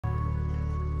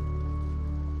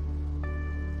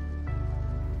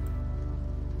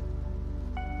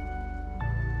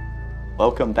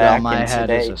Welcome back. Well, my and head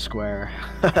today... is a square.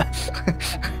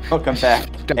 Welcome back.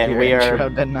 And we are... Intro,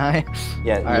 didn't I?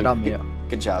 Yeah. Alright, I'm mute.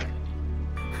 Good job.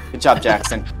 Good job,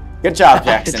 Jackson. Good job,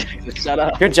 Jackson. Shut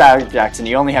up. Good job, Jackson.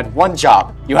 You only had one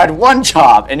job. You had one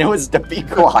job, and it was to be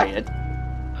quiet.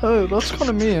 Oh, that's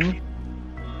kind of mean.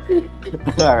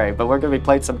 Alright, but we're gonna be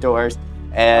playing some doors,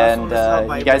 and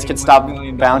you guys can stop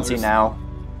bouncing now.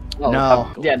 Oh,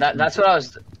 no. Yeah, that's what I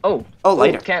was... Oh. Oh,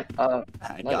 lighter. Can't,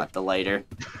 I got the lighter.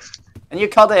 And you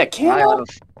called it a candle?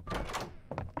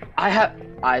 I have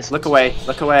eyes. Look away,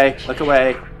 look away, look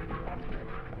away.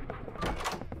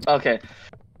 Okay.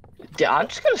 Yeah, I'm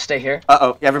just gonna stay here.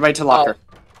 Uh-oh, everybody to locker.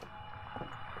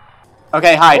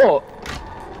 Okay, hide. Oh.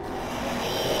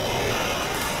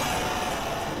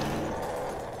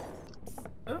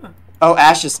 Oh,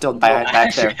 Ash is still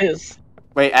back there. Is.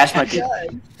 Wait, Ash might be... No,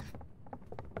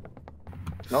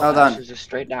 Hold Ash on. is just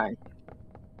straight dying.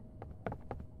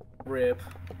 Rip.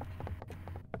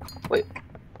 Wait.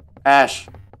 Ash.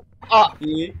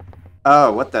 Yeah.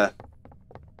 Oh, what the...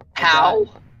 How?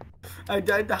 I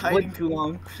died to hiding too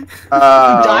long. You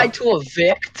died to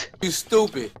evict? You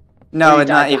stupid. No, You it's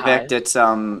not died to evict, hide.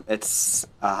 it's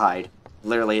a hide.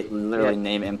 Literally Yeah.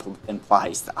 name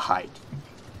implies the hide.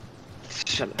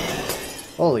 Shut up.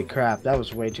 Holy crap, that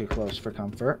was way too close for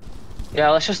comfort. Yeah,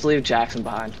 let's just leave Jackson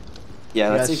behind. Yeah,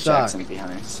 let's You leave guys suck. Jackson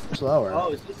behind. Slower. Oh,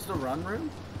 is this the run room?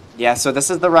 Yeah, so this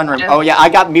is the run room. Yeah. Oh yeah, I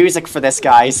got music for this,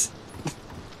 guys.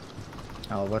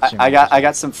 Oh, what's your I music?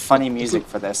 got some funny music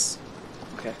for this.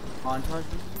 Okay. Montage?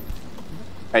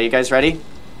 Are you guys ready?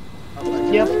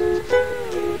 Yep.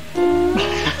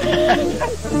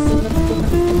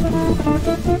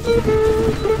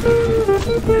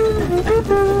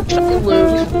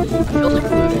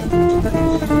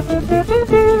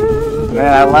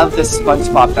 Man, I love this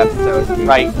SpongeBob episode.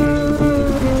 Right.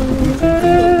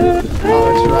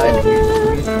 Oh, it's right.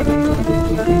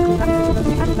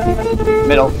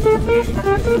 Middle.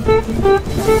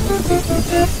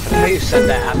 I know you said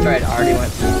that after I'd already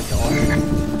went through the door.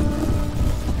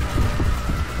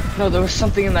 No, there was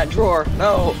something in that drawer.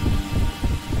 No.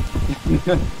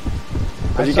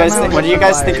 What do you guys think? What do you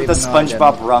guys think of the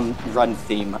SpongeBob run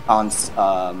theme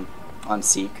on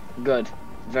Seek? Good.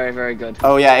 Very, very good.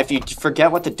 Oh yeah, if you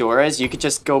forget what the door is, you could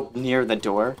just go near the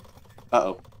door.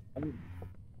 Uh-oh.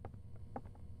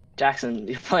 Jackson,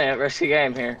 you're playing a risky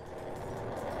game here.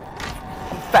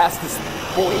 Fastest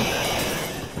boy.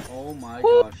 Oh my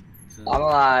Whoop. gosh. I'm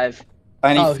alive.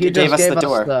 And Oh, he he gave just us gave the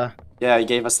door. the... Yeah, he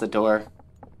gave us the door.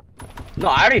 No,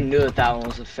 I already knew that one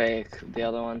was a fake, the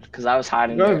other one, because I was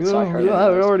hiding No, there, so I heard I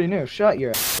it. already knew. Shut your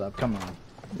ass up. Come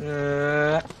on.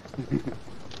 Uh,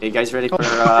 Are you guys ready for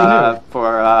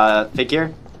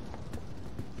Figure?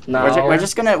 no. We're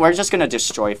just gonna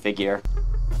destroy Figure.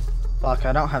 Fuck,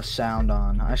 I don't have sound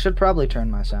on. I should probably turn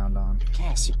my sound on.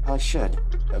 Yes, you probably should.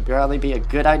 It would probably be a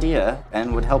good idea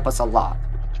and would help us a lot.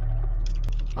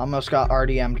 Almost got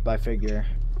RDM'd by Figure.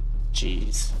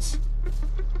 Jesus.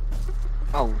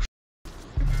 Oh.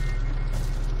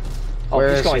 Oh, Where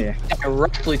he's is going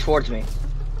directly towards me.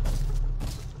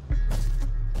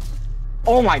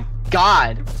 Oh my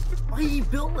god! Why are you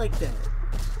built like that?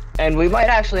 And we might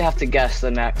actually have to guess the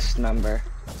next number.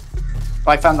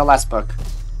 Oh, I found the last book.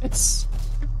 It's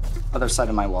other side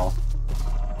of my wall.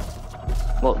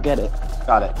 Well, get it.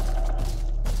 Got it.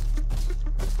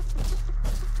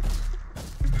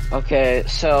 Okay,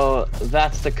 so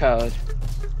that's the code.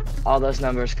 All those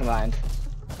numbers combined.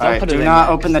 Alright, put it do in not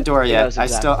next. open the door He yet. knows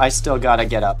exactly. I still gotta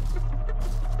get up.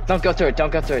 Don't go through it,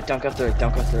 don't go through it, don't go through it,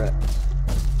 don't go through it.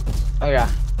 Oh yeah.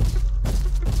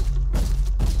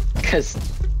 Because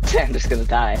I'm just gonna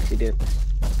die if you do.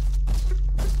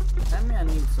 That man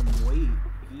needs some weight.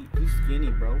 He's skinny,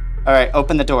 bro. Alright,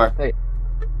 open the door. Wait.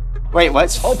 Wait,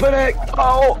 what? Open it!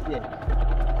 Oh!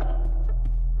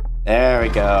 There we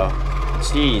go.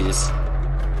 Jeez.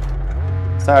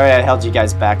 Sorry I held you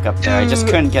guys back up there. I just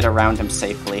couldn't get around him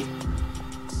safely.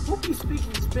 Hope he's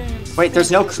speaking Spanish. Wait,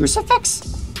 there's no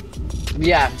crucifix?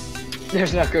 Yeah,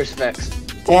 there's no crucifix.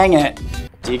 Dang it.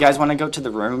 Do you guys want to go to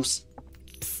the rooms?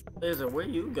 Where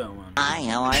you going? Alright,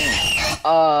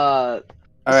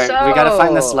 we So- gotta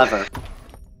find this lever.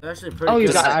 It's actually pretty Oh, you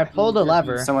good. got it. I pulled a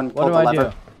lever. Someone What pulled do the I lever.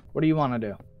 do? What do you want to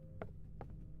do?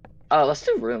 Oh, let's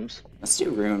do rooms. Let's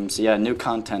do rooms. Yeah, new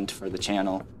content for the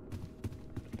channel.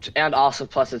 And also,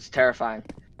 plus it's terrifying.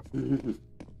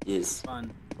 Yes.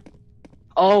 Fun.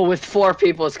 Oh, with 4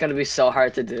 people, it's gonna be so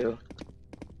hard to do.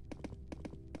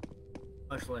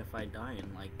 Especially if I die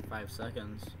in like 5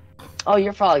 seconds. Oh,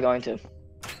 you're probably going to.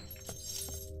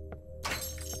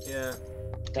 Yeah.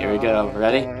 Here we go.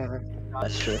 Ready?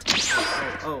 That's true.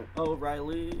 Oh,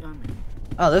 Riley. I mean,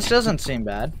 Oh, this doesn't seem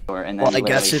bad. And then Well, I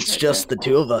guess literally it's right just the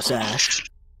two of us, Ash.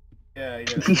 Yeah, yeah.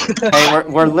 there. Hey,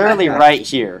 we're literally right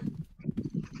here.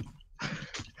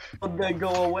 Well, then go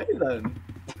away then.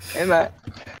 Hey, Matt.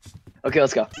 Okay,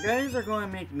 let's go. You guys are going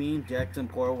to make me and Jackson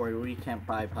poor where we can't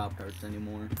buy Pop-Tarts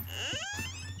anymore.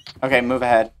 Okay, move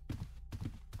ahead.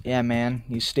 Yeah, man,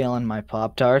 you stealing my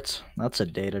Pop-Tarts? That's a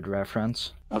dated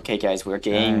reference. Okay, guys, we're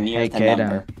getting near hey, the Kaden.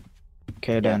 number.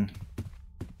 Kaden,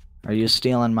 are you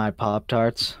stealing my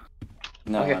Pop-Tarts?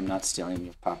 No, Okay. I'm not stealing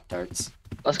your Pop-Tarts.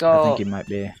 Let's I go. think you might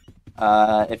be.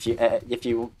 If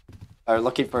you are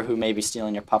looking for who may be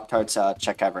stealing your Pop-Tarts,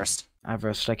 check Everest.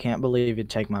 Everest, I can't believe you'd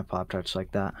take my Pop-Tarts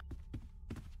like that.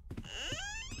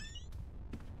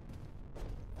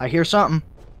 I hear something.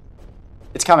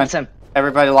 It's coming. It's him.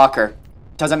 Everybody locker.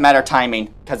 Doesn't matter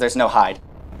timing, because there's no hide.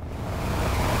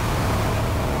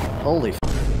 Holy f.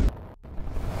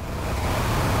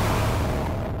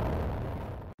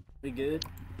 We good?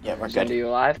 Yeah, we're Are good. you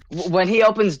alive? When he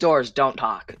opens doors, don't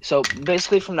talk. So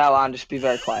basically, from now on, just be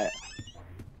very quiet.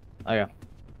 Okay.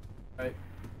 Right.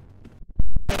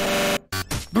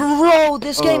 Bro,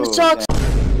 this game Oh, sucks!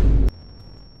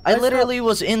 I That's literally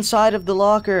was inside of the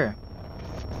locker.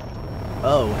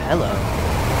 Oh, hello.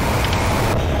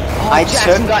 I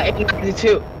Jackson took- got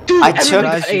 892. Dude, I everyone took- got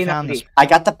Guys, you found 890. this. I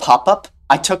got the pop-up.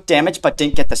 I took damage, but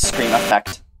didn't get the scream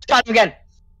effect. Got him again.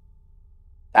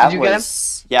 That Did you get him?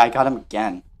 was... Yeah, I got him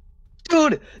again.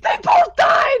 Dude, they both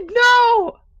died.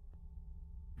 No.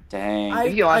 Dang.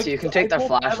 If you want to, you can take their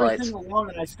pulled flashlights. everything along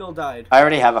and I still died. I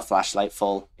already have a flashlight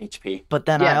full HP. But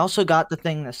then I Yeah. also got the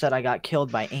thing that said I got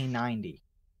killed by A90.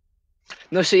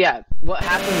 No, so yeah, what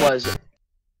happened was,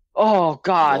 oh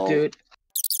god, Lol. dude.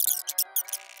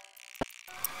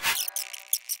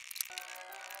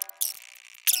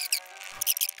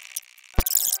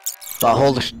 But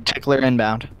hold tickler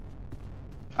inbound.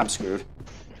 I'm screwed.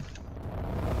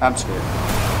 I'm screwed.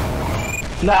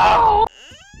 No.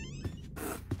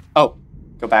 Oh,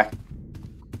 go back.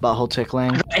 Butthole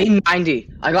tickling. 890.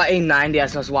 I got 890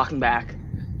 as I was walking back.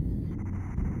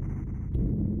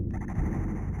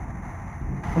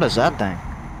 What is that thing?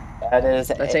 That is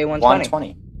That's a A120.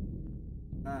 120.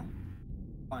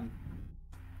 Fun.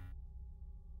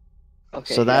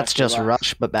 Okay. So that's yeah, just relax.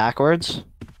 rush, but backwards?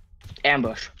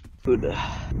 Ambush. Food.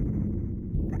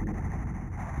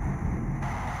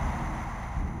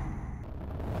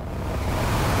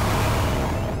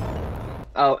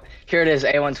 Oh, here it is,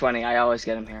 A120. I always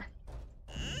get him here.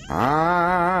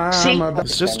 See?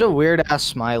 It's just a weird ass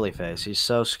smiley face. He's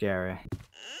so scary.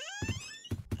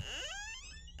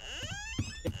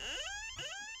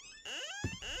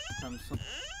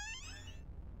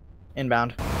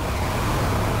 Inbound.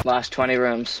 Last 20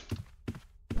 rooms.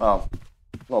 Well,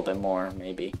 a little bit more,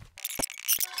 maybe.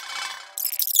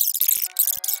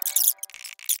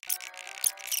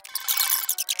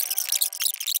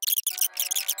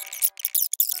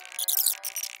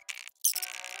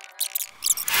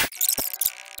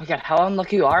 Oh god, how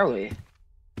unlucky are we?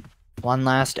 One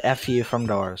last FU from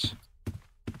doors.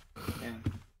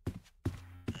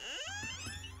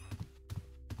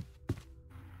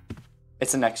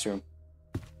 It's the next room.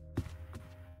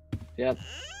 Yep.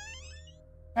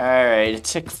 Alright, it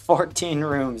took 14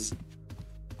 rooms.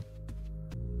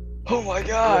 Oh my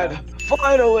god!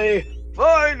 Finally!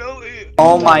 Finally!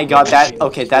 Oh my god,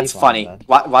 okay, that's Sleep on funny. that.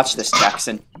 Watch this,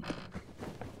 Jackson.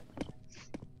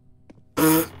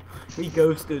 We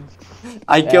ghosted.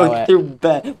 I Yeah, go wait. through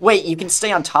bed. Wait, you can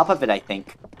stay on top of it, I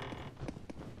think.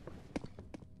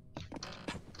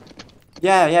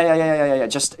 Yeah.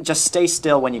 Just stay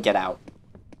still when you get out.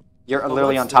 You're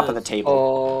literally on what's top of the this? table.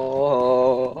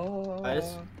 Oh.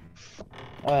 Guys?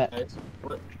 Alright. Guys,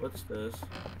 what's this?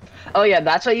 Oh yeah,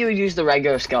 that's why you would use the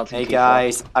regular skeleton Hey key for.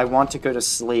 guys, I want to go to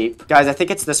sleep. Guys, I think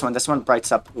it's this one. This one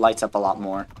lights up a lot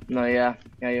more. No, yeah.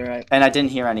 Yeah, you're right. And I didn't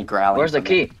hear any growling. Where's the from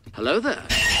it. key? Hello there.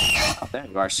 Oh, there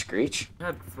you are, Screech. I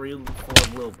had 4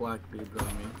 little black beads on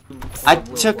me. I 4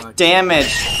 little took black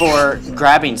damage for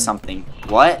grabbing something.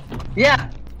 What? Yeah!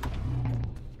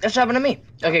 That's what happened to me.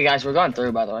 Okay, guys, we're going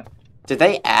through, by the way. Did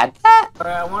they add that? beads.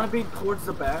 I want to be towards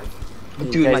the back. You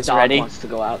Dude, my guys dog ready? wants to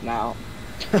go out now.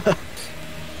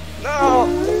 No!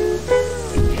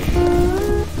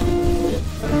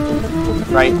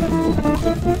 Right.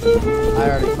 I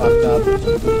already fucked up.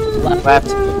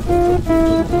 Left.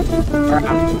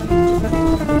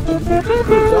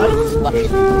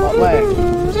 What way?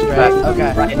 Straight.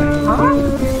 Okay. Right.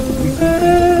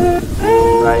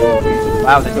 Right.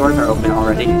 Wow, the doors are open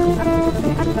already.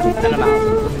 And I'm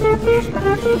out.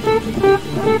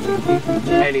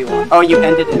 81. Oh, you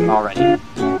ended it already.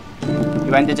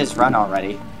 You ended his run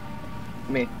already.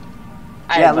 Me.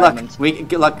 Yeah, have look,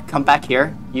 vitamins. look, come back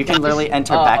here. You can literally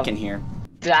enter back in here.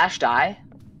 Did Ash die?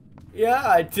 Yeah,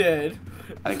 I did.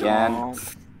 Again. Oh.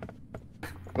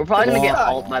 We're probably gonna get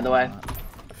ult, by the way.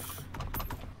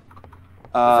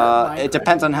 It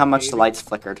depends on how much the lights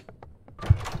flickered.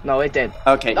 No, it did.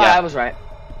 Okay, Oh, yeah. I was right.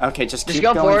 Okay, just Just keep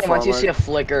go going forward, and once you see a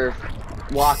flicker,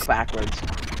 walk backwards.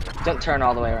 Don't turn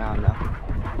all the way around, though.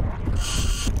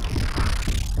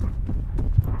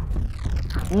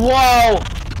 Whoa!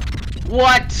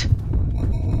 What?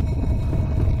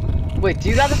 Wait, do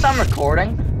you got this on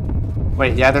recording?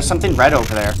 Wait, yeah, there's something red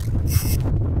over there.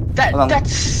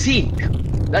 That's Seek.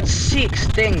 That's Seek's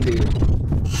thing, dude.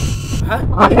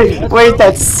 Huh? Wait,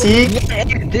 that's Seek?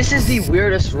 This is the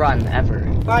weirdest run ever.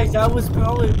 Guys, that was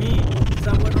probably me. 'Cause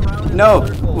I went around in No, a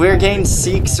circle. we're getting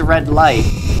Seek's red light.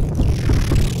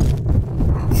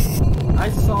 I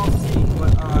saw Seek,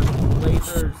 but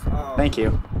lasers. Thank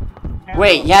you.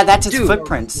 Wait, yeah, that's his Dude.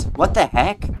 footprints. What the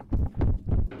heck?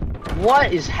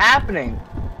 What is happening?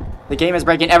 The game is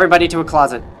breaking everybody to a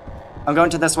closet. I'm going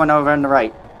to this one over on the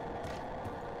right.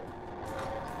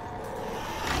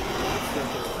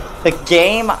 The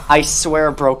game, I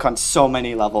swear, broke on so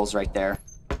many levels right there.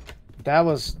 That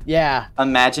was, yeah.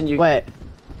 Imagine you... Wait,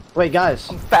 guys.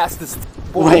 I'm fastest.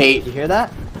 Wait. You hear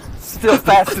that? Still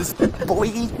fastest, boy.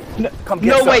 Come get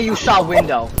No some. way you saw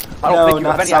window. I don't No, think you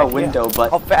not have any saw idea window,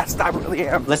 but- how fast I really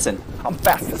am. Listen. I'm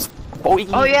fastest, boy.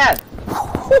 Oh yeah.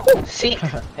 Seek.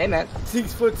 Hey man.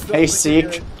 Seek's footsteps. Hey,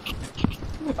 Seek.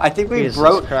 I think we Jesus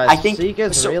broke... Christ. I think... Seek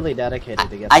is so- really dedicated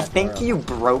to get I that think far you up.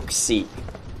 broke Seek.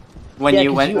 When Yeah, you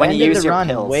 'cause went when you ended used the your run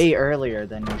pills. way earlier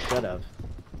than you should have.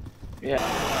 Yeah.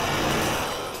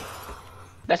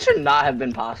 That should not have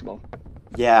been possible.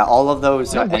 Yeah, all of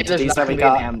those No way there's entities not that we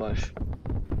gonna be an got. ambush.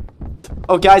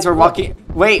 Oh, guys, we're walking.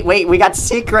 Wait, we got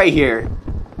Seek right here.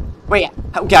 Wait,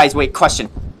 guys, wait. Question: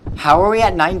 how are we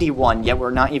at 91 yet we're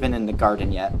not even in the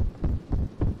garden yet?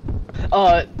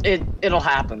 It'll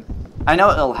happen. I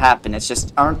know it'll happen. It's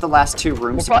just aren't the last two We're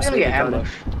rooms probably supposed to gonna be get the garden?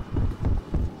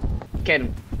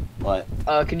 ambushed.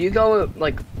 Caden, What? can you go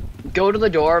go to the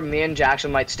door? Me and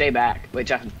Jackson might stay back. Wait,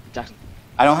 Jackson.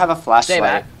 I don't have a flashlight. Stay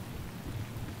back.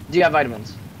 Do you have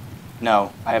vitamins?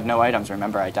 No, I have no items.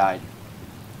 Remember, I died.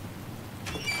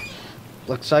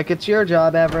 Looks like it's your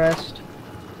job, Everest.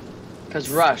 Cause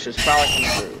Rush is probably coming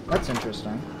through. That's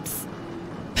interesting.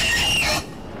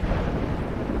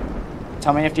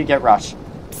 Tell me if you get rush.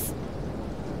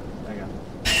 There you go.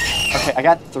 Okay, I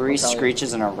got 3 I'll tell you.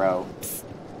 screeches in a row.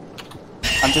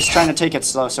 I'm just trying to take it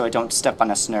slow so I don't step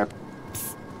on a snurp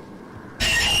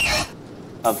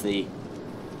of the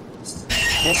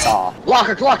piss off.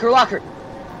 Locker.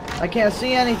 I can't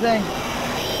see anything.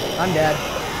 I'm dead.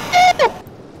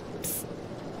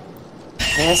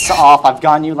 Piss off! I've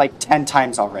gone you like 10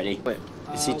 times already. Wait.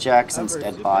 You see Jackson's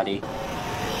Everest, dead you body.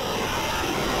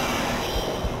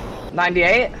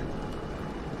 98.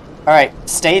 Alright,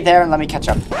 stay there and let me catch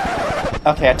up.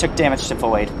 Okay, I took damage to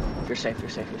Void. You're safe.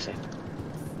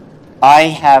 I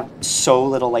have so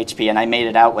little HP and I made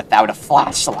it out without a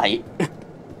flashlight.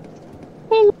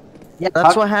 Yeah,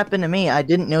 that's what happened to me. I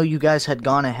didn't know you guys had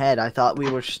gone ahead. I thought we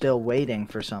were still waiting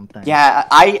for something. Yeah,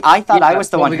 I thought I Yeah, was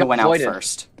the well, one we who got went out voided.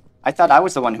 first. I thought I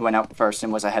was the one who went out first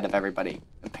and was ahead of everybody.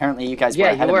 Apparently you guys were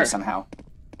Yeah, ahead you of me were. somehow.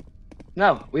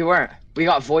 No, we weren't. We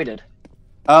got voided.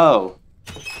 Oh.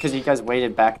 Because you guys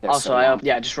waited back there Also, so long.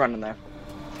 yeah, just run in there.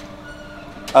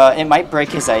 It might break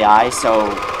his AI, so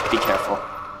be careful.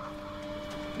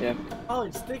 Yeah. Oh,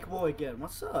 it's Stick Boy again.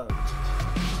 What's up?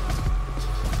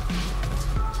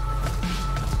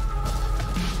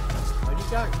 Why do you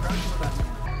got crush with that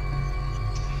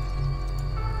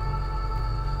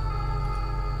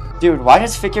man? Dude, why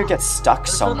does Figure get stuck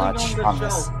There's so something much on on the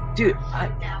this? shelf. Dude,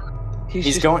 he's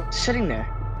He's just going- sitting there.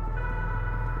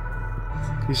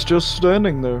 He's just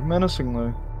standing there,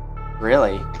 menacingly.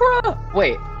 Really? Bruh.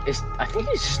 Wait, I think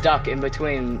he's stuck in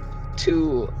between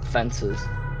 2 fences.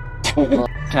 Can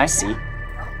I see?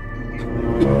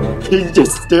 He's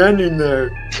just standing there.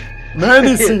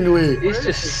 Menacingly. He's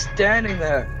just standing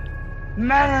there.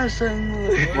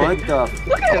 Menacingly. What the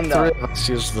Look at him though. Three of us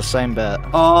used the same bet.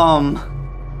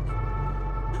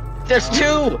 There's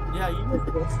 2! Yeah, you were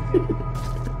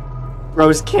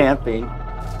Rose camping.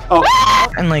 Oh,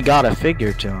 Finally got a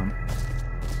figure to him.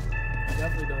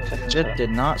 definitely does. Yeah. Legit did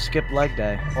not skip leg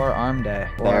day, or arm day,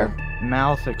 or There.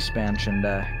 mouth expansion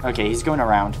day. okay, he's going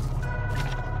around.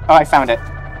 Oh, I found it.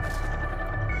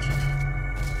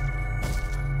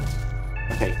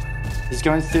 Okay, he's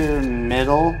going through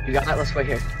middle. You got that? Let's wait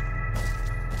here.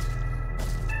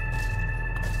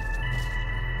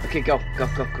 Okay, go.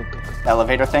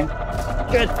 Elevator thing.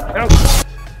 Good.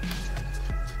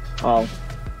 Oh.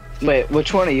 Wait,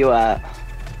 which one are you at?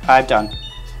 I'm done.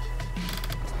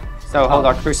 So hold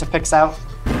our crucifix out.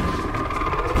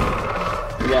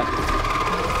 Yeah.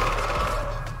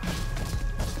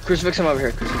 Crucifix him over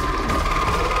here. Crucifix.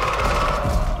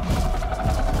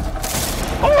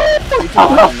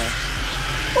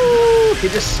 Oh! He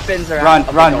just spins around. Run,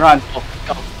 Okay, run, go. run.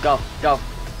 Go.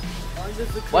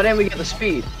 Why didn't we get the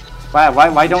speed?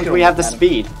 Why don't we have the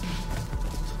speed?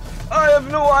 I have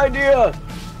no idea.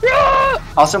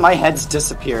 Also, my head's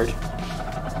disappeared.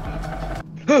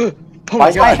 Oh Why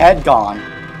is my head gone?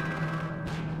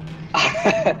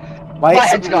 My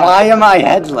head's gone. Why am I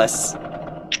headless?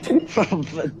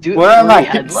 Dude, Where am I?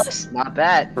 Headless? Not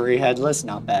bad. Free headless,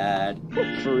 not bad.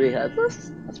 Free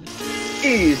headless? That's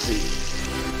easy.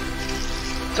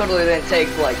 Totally didn't take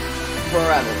like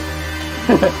forever.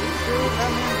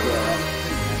 Yeah.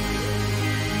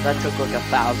 That took like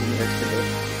 1,000 years to do.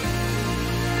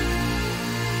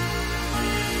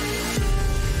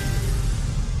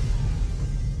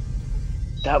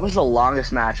 That was the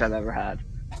longest match I've ever had.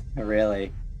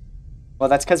 Really? Well,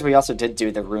 that's because we also did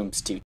do the rooms too.